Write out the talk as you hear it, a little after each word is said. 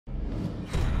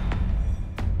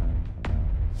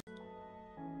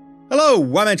Hello,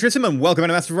 I'm EnterElysium and welcome to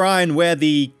Master Orion, where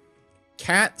the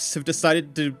cats have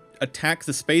decided to attack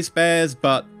the space bears,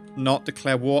 but not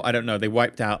declare war. I don't know, they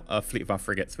wiped out a fleet of our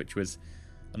frigates, which was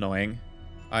annoying.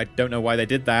 I don't know why they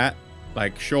did that.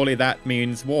 Like, surely that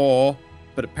means war,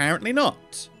 but apparently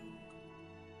not.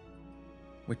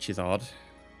 Which is odd.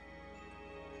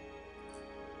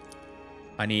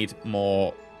 I need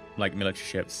more, like, military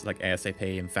ships, like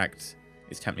ASAP. In fact,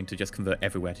 it's tempting to just convert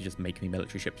everywhere to just make me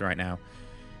military ships right now.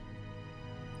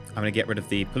 I'm going to get rid of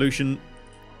the pollution,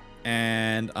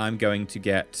 and I'm going to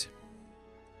get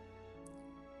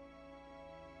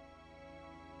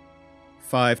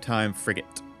 5-time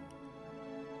frigate.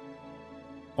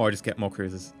 Or just get more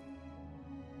cruisers.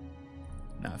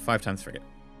 No, 5 times frigate.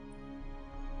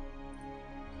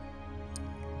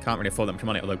 Can't really afford that much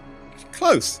money, although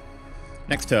close!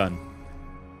 Next turn.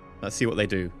 Let's see what they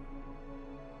do.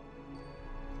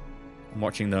 I'm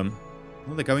watching them.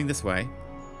 Oh, they're going this way.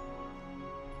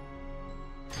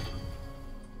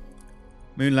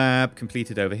 Moon Lab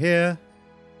completed over here.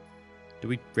 Do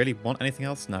we really want anything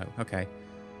else? No. Okay.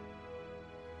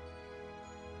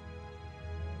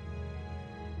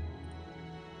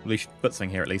 We should put something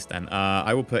here at least then.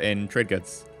 I will put in trade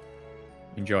goods.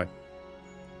 Enjoy.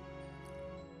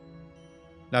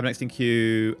 Lab next in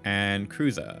queue and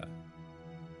cruiser,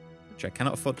 which I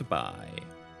cannot afford to buy.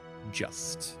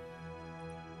 Just.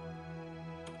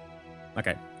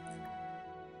 Okay.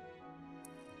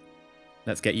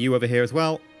 Let's get you over here as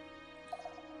well.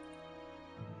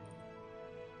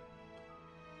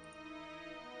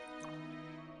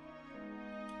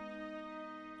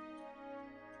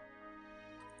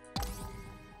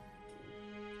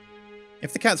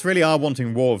 If the cats really are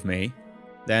wanting war with me,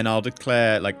 then I'll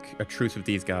declare, like, a truce with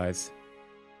these guys.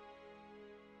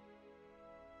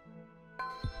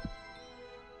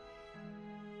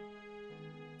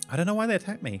 I don't know why they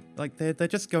attack me. Like, they're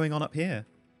just going on up here.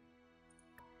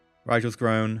 Rigel's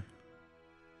grown.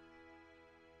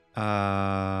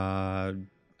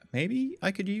 Maybe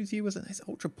I could use you as it's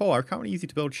ultra poor. I can't really use you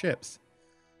to build ships.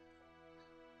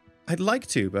 I'd like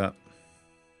to, but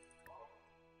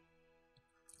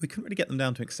we couldn't really get them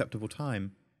down to acceptable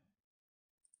time.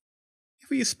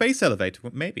 If we use space elevator,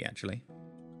 well, maybe actually.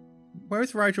 Where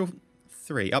is Rigel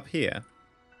 3? Up here.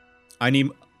 I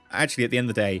need, actually at the end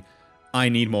of the day, I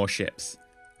need more ships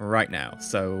right now,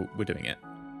 so we're doing it.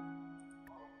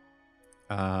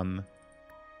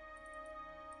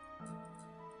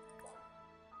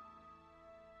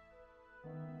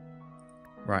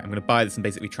 Right, I'm going to buy this and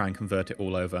basically try and convert it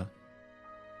all over.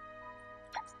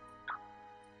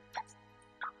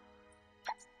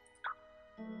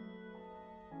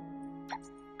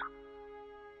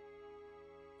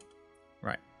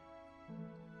 Right.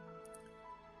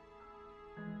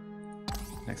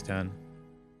 Next turn.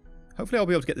 Hopefully I'll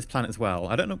be able to get this planet as well.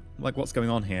 I don't know, like, what's going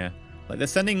on here. Like, they're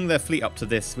sending their fleet up to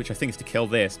this, which I think is to kill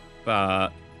this, but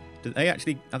do they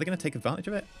actually, are they going to take advantage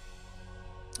of it?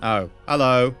 Oh,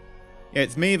 hello.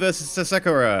 It's me versus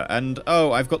Sakura, and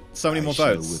oh, I've got so many more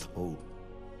votes.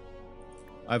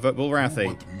 I vote Bulrathi.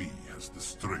 What me has the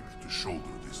strength to shoulder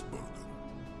this burden?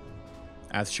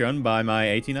 As shown by my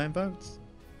 89 votes.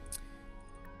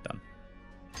 Done.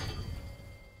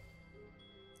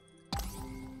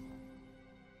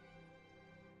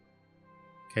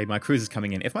 Okay, my cruiser's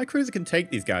coming in. If my cruiser can take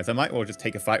these guys, I might well just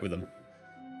take a fight with them.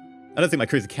 I don't think my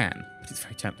cruiser can, but it's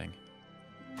very tempting.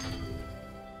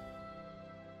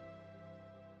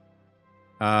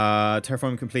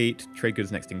 Terraforming complete. Trade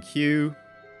goods next in queue.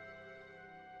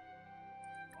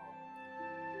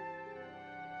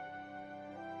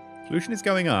 Pollution is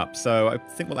going up, so I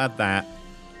think we'll add that.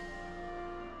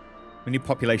 We need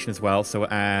population as well, so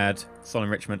we'll add soil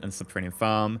enrichment and subterranean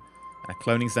farm. And a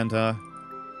cloning center.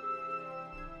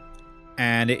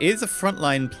 And it is a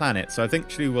frontline planet, so I think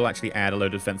we'll actually add a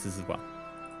load of defenses as well.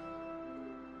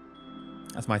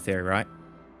 That's my theory, right?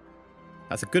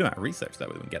 That's a good amount of research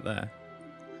that we can get there.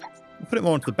 We'll put it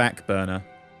more onto the back burner.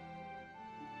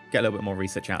 Get a little bit more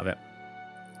research out of it.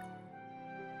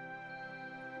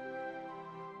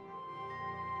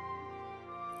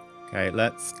 Okay,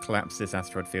 let's collapse this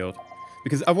asteroid field.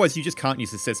 Because otherwise you just can't use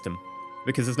the system.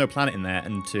 Because there's no planet in there,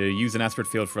 and to use an asteroid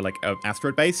field for, like, an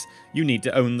asteroid base, you need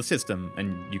to own the system,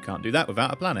 and you can't do that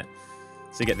without a planet.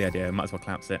 So you get the idea. Might as well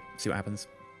collapse it. See what happens.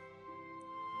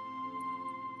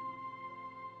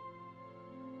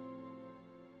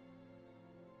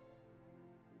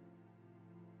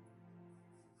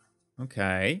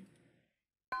 Okay.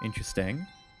 Interesting.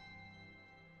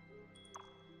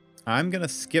 I'm going to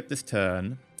skip this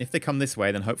turn. If they come this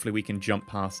way, then hopefully we can jump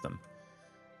past them.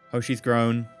 Hoshi's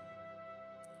grown.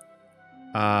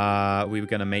 We were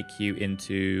going to make you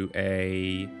into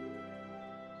a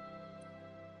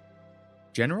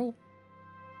General?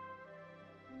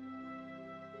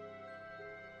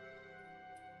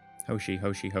 Hoshi,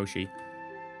 Hoshi, Hoshi.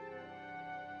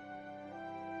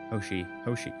 Hoshi,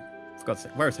 Hoshi. For God's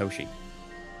sake, where is Hoshi?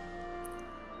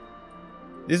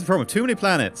 This is the problem. Too many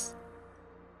planets.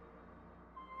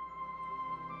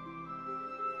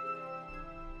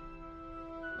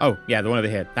 Oh, yeah, the one over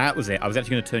here. That was it. I was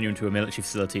actually going to turn you into a military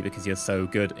facility because you're so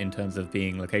good in terms of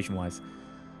being location-wise.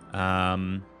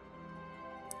 You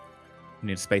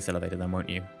need a space elevator then, won't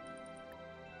you?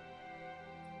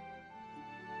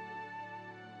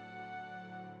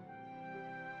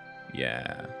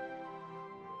 Yeah.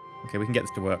 Okay, we can get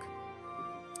this to work.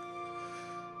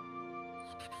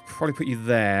 Probably put you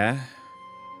there.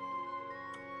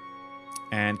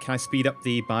 And can I speed up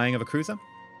the buying of a cruiser?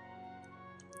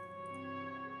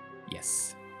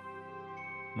 Yes.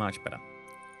 Much better.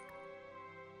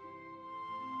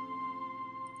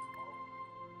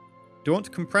 Do you want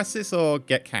to compress this or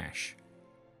get cash?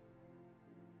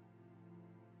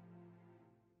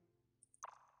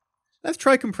 Let's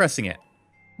try compressing it.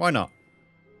 Why not?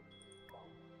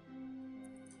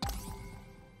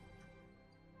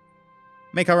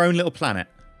 Make our own little planet.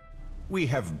 We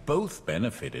have both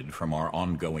benefited from our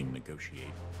ongoing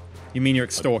negotiations. You mean your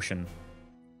extortion?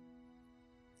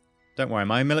 Don't worry,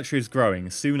 my military is growing.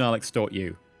 Soon I'll extort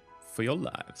you. For your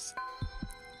lives.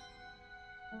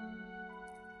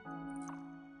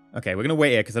 Okay, we're going to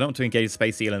wait here because I don't want to engage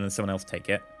Space Eel and then someone else take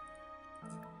it.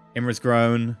 Imra's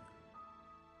grown.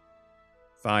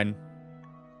 Fine.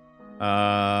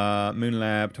 Moon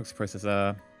Lab, Toxic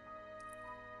Processor.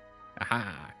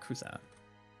 Aha, Cruiser.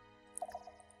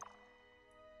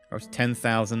 That was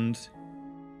 10,000.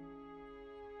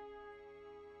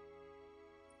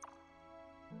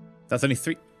 That's only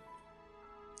 3.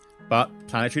 But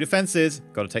planetary defenses,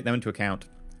 got to take them into account.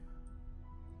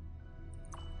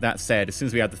 That said, as soon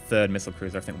as we add the 3rd missile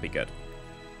cruiser, I think we'll be good.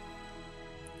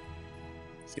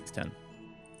 Skip to 10.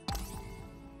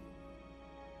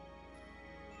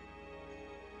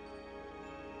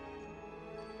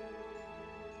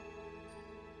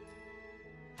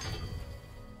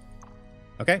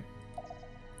 Okay.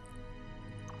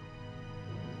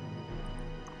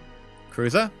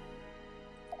 Cruiser.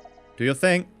 Do your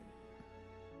thing.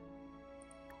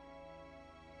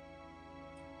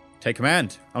 Take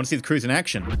command. I want to see the cruise in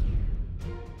action.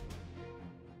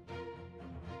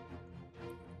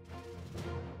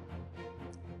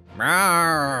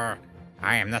 Rawr!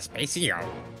 I am the Space Eel.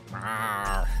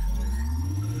 Rawr!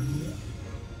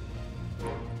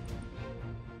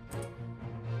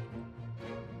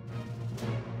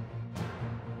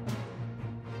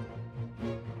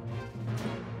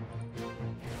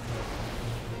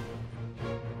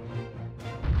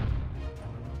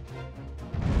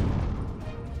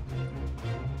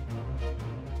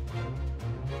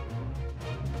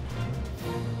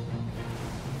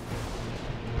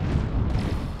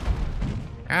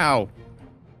 Ow!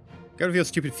 Get rid of your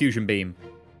stupid fusion beam.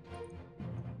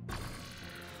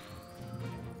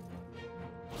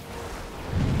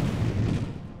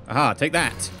 Aha, take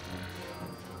that.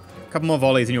 A couple more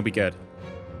volleys and you'll be good.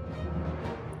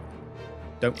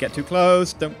 Don't get too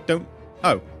close. Don't.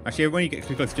 Oh, actually, when you get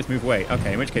too close, just move away.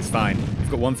 Okay, in which case, fine.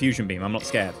 You've got one fusion beam. I'm not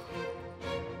scared.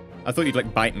 I thought you'd,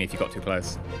 like, bite me if you got too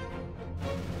close.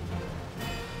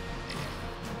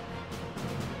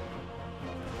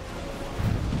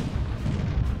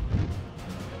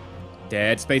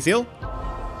 Dead Space Eel.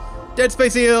 Dead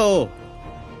Space Eel!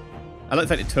 I like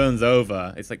the fact it turns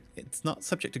over. It's like, it's not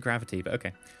subject to gravity, but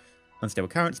okay. Unstable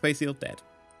current, Space Eel, dead.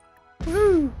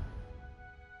 Woo!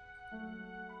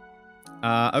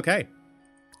 Okay.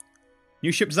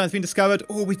 New ship design's been discovered.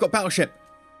 Oh, we've got battleship.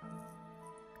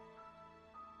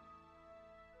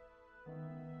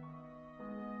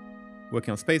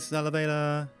 Working on space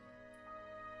elevator.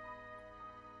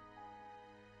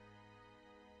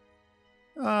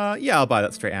 Yeah, I'll buy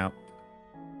that straight out.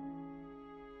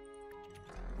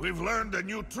 We've learned a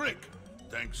new trick,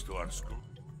 thanks to our school.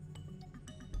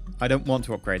 I don't want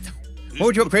to upgrade them. What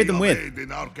would you upgrade them with?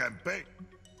 In our campaign.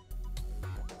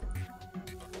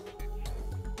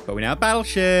 But we now have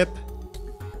battleship.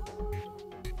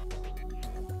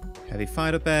 Heavy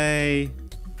fighter bay.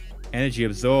 Energy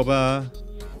absorber.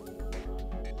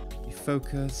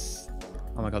 Focus.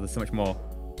 Oh my god, there's so much more.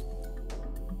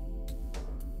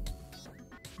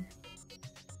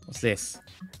 What's this?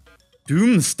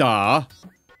 Doomstar?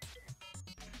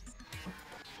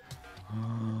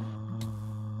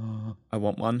 I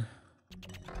want one.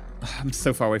 I'm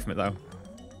so far away from it though.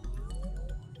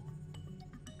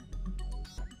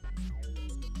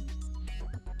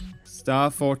 Star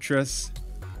Fortress.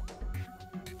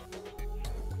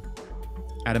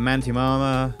 Adamantium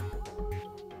armor.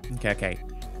 Okay, okay.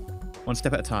 One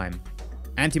step at a time.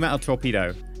 Antimatter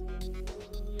torpedo.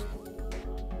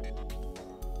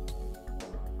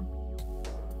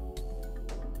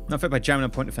 Not affected by jamming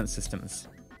and point defense systems.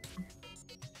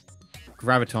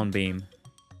 Graviton beam.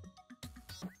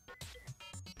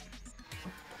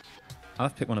 I'll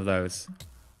have to pick one of those.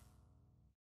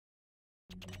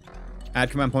 Add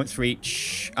command points for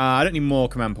each. I don't need more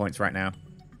command points right now.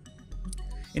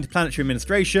 Interplanetary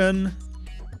administration.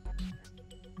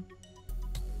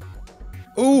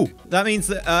 Ooh, that means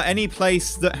that any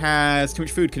place that has too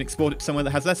much food can export it to somewhere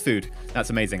that has less food. That's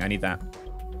amazing. I need that.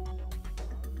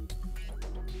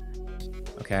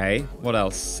 Okay, what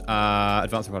else?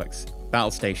 Advanced products.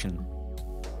 Battle station.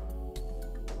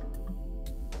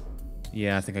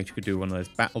 Yeah, I think I could do one of those.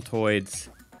 Battletoids.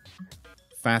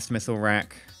 Fast missile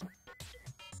rack.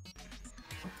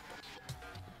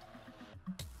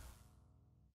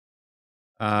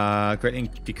 Greatly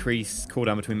decrease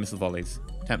cooldown between missile volleys.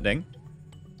 Tempting.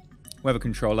 Weather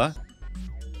controller.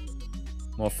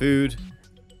 More food.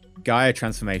 Gaia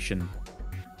transformation.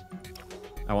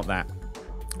 I want that.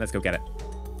 Let's go get it.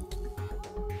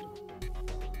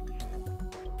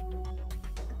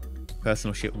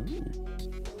 Personal ship. Ooh.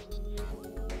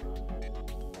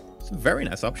 Some very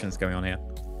nice options going on here.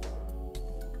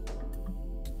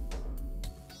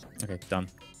 Okay, done.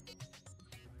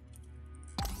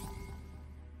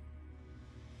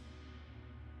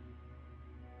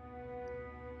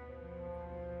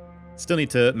 Still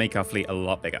need to make our fleet a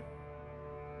lot bigger.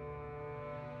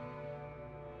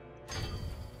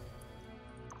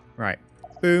 Right.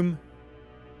 Boom.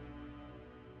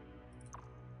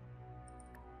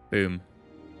 Boom.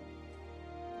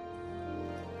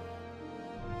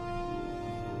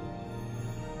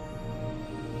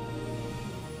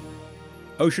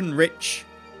 Ocean rich,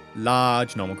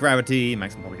 large, normal gravity,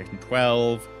 maximum population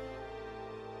 12.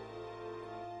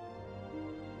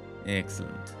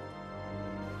 Excellent.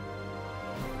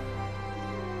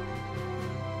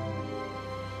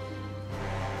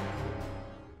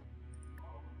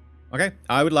 Okay,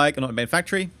 I would like an automated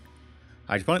factory,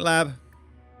 hydroponic lab,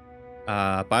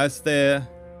 biosphere,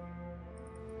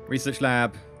 research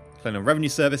lab, colonial revenue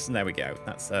service, and there we go.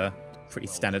 That's a pretty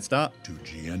standard start. To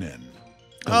GNN.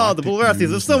 Oh, the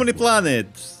Bulrathians have so many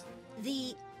planets!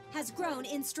 The has grown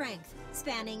in strength,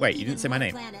 spanning Wait, you didn't say my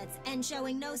name. planets and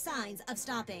showing no signs of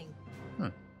stopping.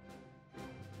 Huh.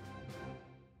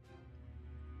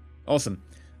 Awesome.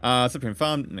 Supreme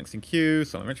Farm next in queue,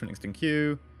 Solar Enrichment next in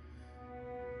queue.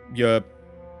 You're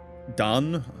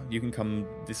done. You can come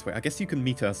this way. I guess you can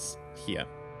meet us here.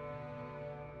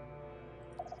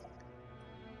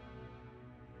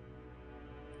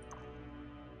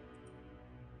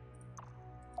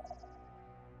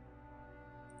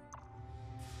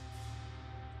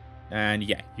 And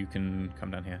yeah, you can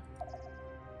come down here.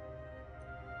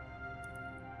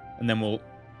 And then we'll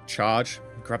charge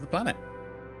and grab the planet.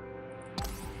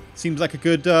 Seems like a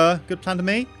good good plan to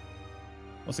me.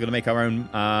 Also going to make our own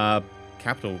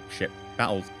capital ship.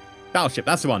 Battleship,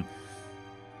 that's the one.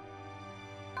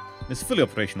 It's a fully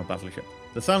operational battleship.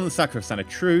 The Silent Sacrifice and a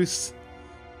truce.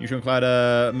 Neutron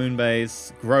collider, moon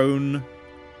base, grown.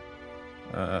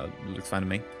 Looks fine to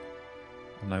me.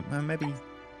 No, well, maybe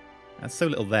that's so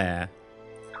little there.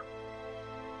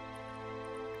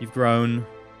 You've grown.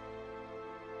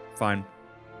 Fine.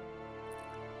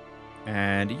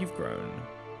 And you've grown.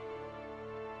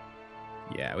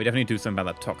 Yeah, we definitely need to do something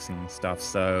about that toxin stuff.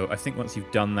 So I think once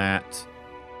you've done that,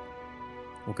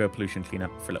 we'll go pollution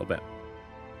cleanup for a little bit.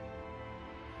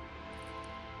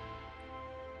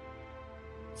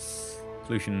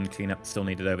 Pollution cleanup still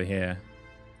needed over here.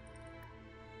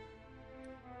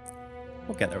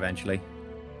 We'll get there eventually.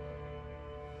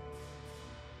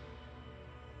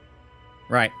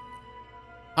 Right.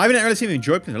 I've been EnterElysium. If you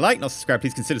enjoyed, please like, not subscribe,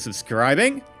 please consider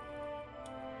subscribing.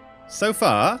 So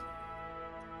far,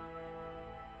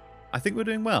 I think we're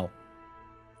doing well.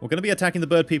 We're going to be attacking the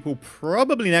bird people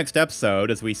probably next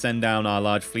episode as we send down our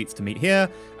large fleets to meet here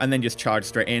and then just charge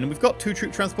straight in. We've got 2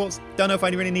 troop transports. Don't know if I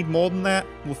really need more than that.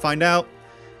 We'll find out.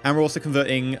 And we're also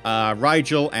converting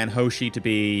Rigel and Hoshi to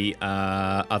be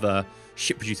other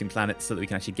ship-producing planets so that we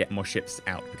can actually get more ships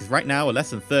out. Because right now we're less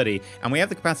than 30 and we have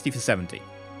the capacity for 70.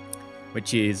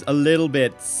 Which is a little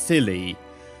bit silly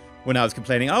when I was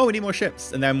complaining, oh, we need more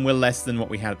ships. And then we're less than what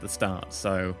we had at the start.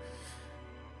 So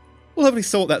we'll hopefully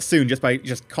sort that soon just by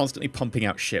constantly pumping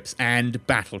out ships and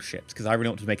battleships, because I really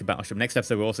want to make a battleship. Next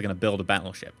episode, we're also going to build a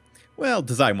battleship. Well,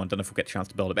 design one. Don't know if we'll get a chance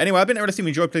to build it. But anyway, I've been EnterElysium. If you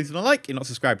enjoyed, please don't like. If you're not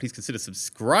subscribed, please consider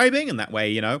subscribing. And that way,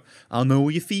 you know, I'll know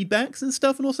all your feedbacks and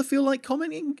stuff. And also feel like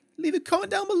commenting. Leave a comment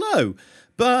down below.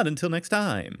 But until next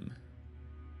time,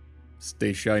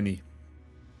 Stay shiny.